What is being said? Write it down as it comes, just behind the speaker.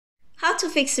How to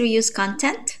fix reuse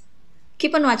content?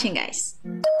 Keep on watching, guys.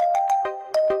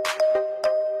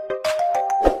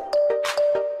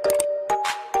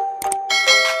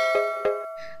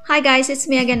 Hi guys, it's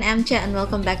me again, Emche, and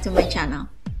welcome back to my channel.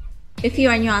 If you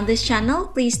are new on this channel,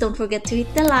 please don't forget to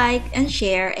hit the like and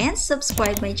share and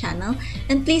subscribe my channel,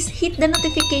 and please hit the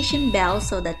notification bell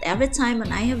so that every time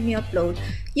when I have new upload,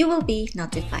 you will be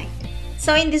notified.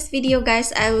 So in this video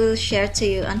guys, I will share to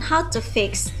you on how to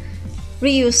fix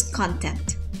reused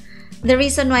content. The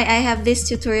reason why I have this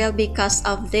tutorial because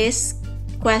of this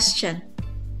question.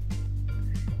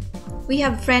 We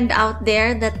have a friend out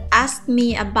there that asked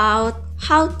me about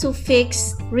how to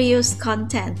fix reused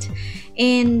content,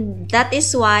 and that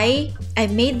is why I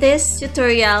made this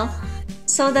tutorial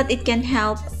so that it can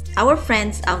help our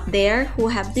friends out there who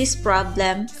have this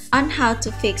problem on how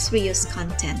to fix reused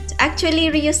content.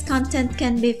 Actually, reused content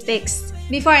can be fixed.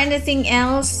 Before anything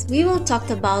else, we will talk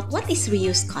about what is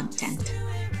reused content.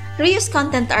 Reused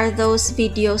content are those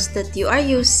videos that you are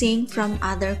using from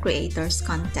other creators'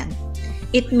 content.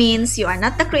 It means you are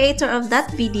not the creator of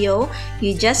that video,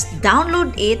 you just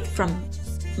download it from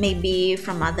maybe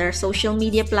from other social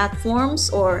media platforms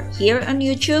or here on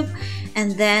YouTube,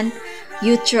 and then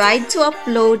you tried to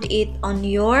upload it on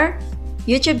your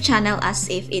YouTube channel as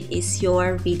if it is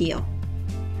your video.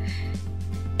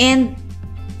 And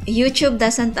YouTube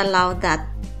doesn't allow that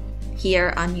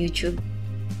here on YouTube.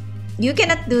 You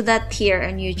cannot do that here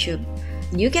on YouTube.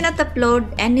 You cannot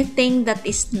upload anything that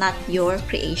is not your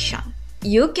creation.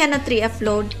 You cannot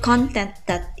re-upload content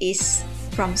that is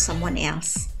from someone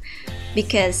else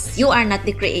because you are not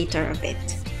the creator of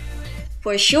it.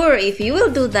 For sure, if you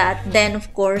will do that, then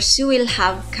of course you will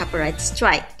have copyright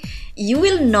strike. You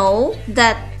will know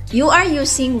that you are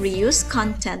using reused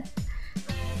content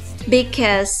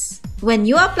because when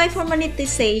you apply for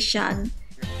monetization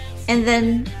and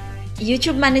then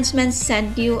YouTube management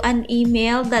send you an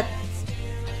email that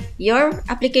your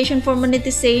application for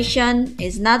monetization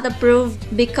is not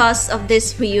approved because of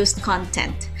this reused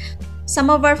content.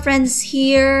 Some of our friends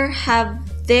here have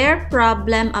their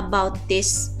problem about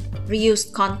this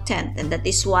reused content, and that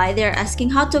is why they're asking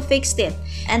how to fix it.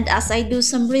 And as I do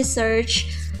some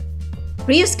research,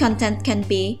 reused content can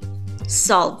be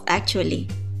solved actually.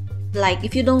 Like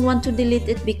if you don't want to delete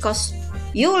it because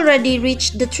you already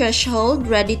reached the threshold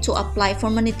ready to apply for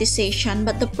monetization,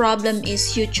 but the problem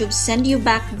is YouTube send you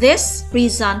back this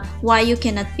reason why you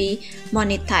cannot be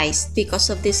monetized because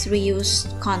of this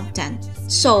reused content.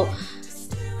 So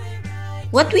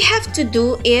what we have to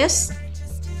do is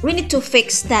we need to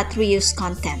fix that reused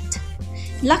content.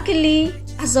 Luckily,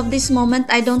 as of this moment,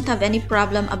 I don't have any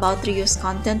problem about reused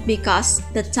content because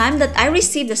the time that I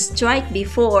received a strike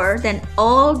before, then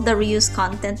all the reused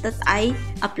content that I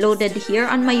uploaded here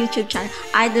on my YouTube channel,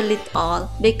 I delete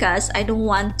all because I don't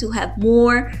want to have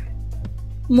more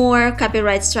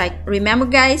copyright strike. Remember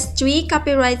guys, 3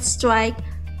 copyright strike,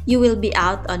 you will be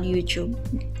out on YouTube.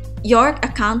 Your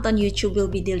account on YouTube will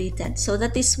be deleted. So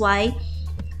that is why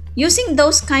using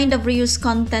those kind of reused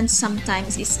content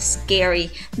sometimes is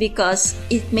scary because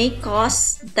it may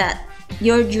cause that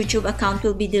your YouTube account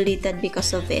will be deleted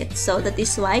because of it. So that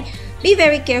is why be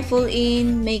very careful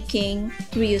in making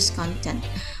reused content.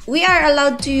 We are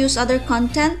allowed to use other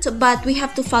content, but we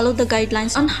have to follow the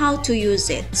guidelines on how to use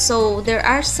it. So there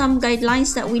are some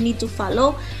guidelines that we need to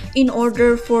follow in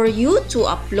order for you to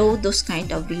upload those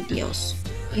kind of videos.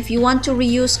 If you want to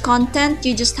reuse content,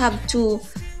 you just have to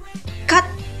cut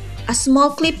a small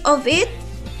clip of it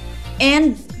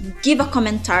and give a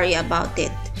commentary about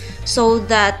it so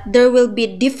that there will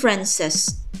be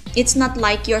differences. It's not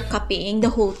like you're copying the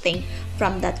whole thing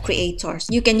from that creator.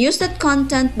 You can use that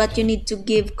content, but you need to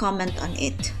give comment on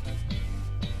it,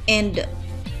 and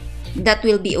that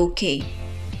will be okay.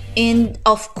 And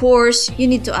of course, you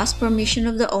need to ask permission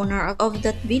of the owner of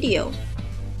that video.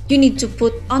 You need to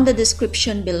put on the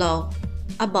description below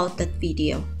about that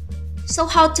video. So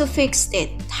how to fix it?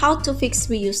 How to fix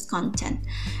reused content?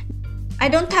 I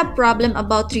don't have problem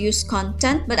about reused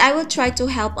content, but I will try to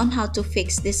help on how to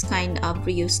fix this kind of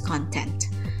reused content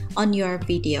on your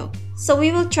video. So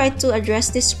we will try to address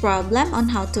this problem on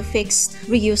how to fix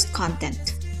reused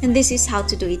content. And this is how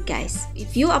to do it guys.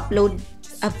 If you upload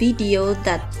a video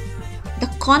that the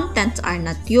content are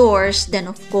not yours, then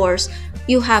of course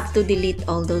you have to delete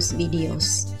all those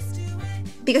videos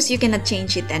because you cannot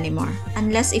change it anymore,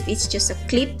 unless if it's just a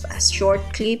clip, a short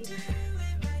clip,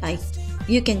 like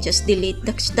you can just delete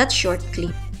that short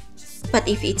clip. But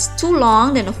if it's too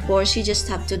long, then of course you just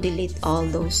have to delete all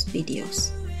those videos.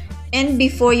 And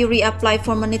before you reapply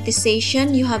for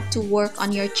monetization, you have to work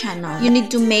on your channel. You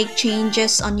need to make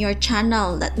changes on your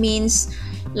channel. That means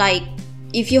like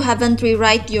if you haven't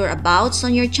rewrite your abouts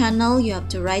on your channel, you have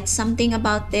to write something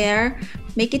about there,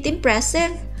 make it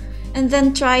impressive, and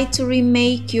then try to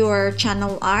remake your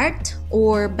channel art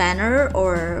or banner,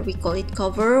 or we call it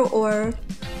cover or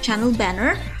channel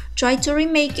banner. Try to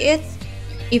remake it.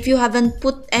 If you haven't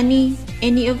put any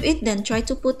of it, then try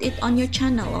to put it on your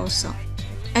channel also.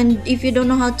 And if you don't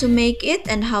know how to make it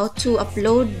and how to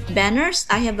upload banners,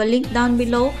 I have a link down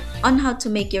below on how to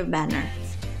make your banner.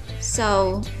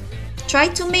 So try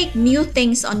to make new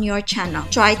things on your channel.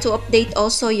 Try to update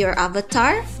also your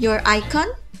avatar, your icon,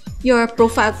 your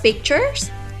profile pictures.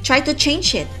 Try to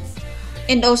change it.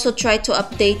 And also try to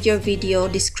update your video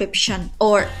description.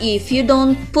 Or if you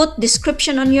don't put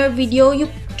description on your video, you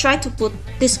try to put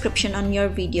description on your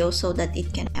video so that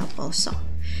it can help also.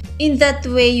 In that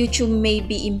way, YouTube may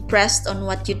be impressed on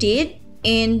what you did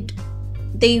and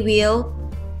they will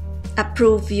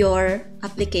approve your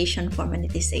application for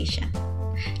monetization.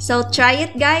 So try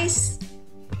it, guys.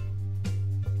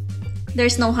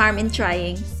 There's no harm in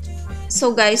trying.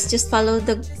 So guys, just follow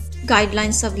the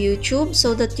guidelines of YouTube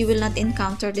so that you will not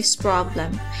encounter this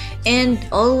problem, and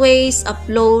always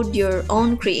upload your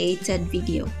own created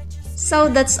video. So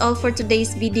that's all for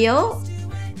today's video.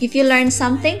 If you learned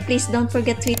something, please don't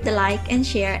forget to hit the like and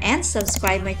share and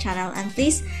subscribe my channel, and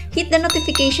please hit the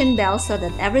notification bell so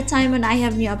that every time when I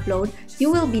have new upload,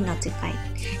 you will be notified.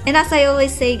 And as I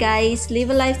always say, guys, live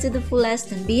a life to the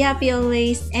fullest and be happy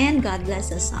always, and God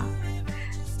bless us all.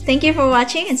 Thank you for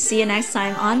watching and see you next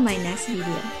time on my next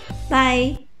video.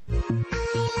 Bye!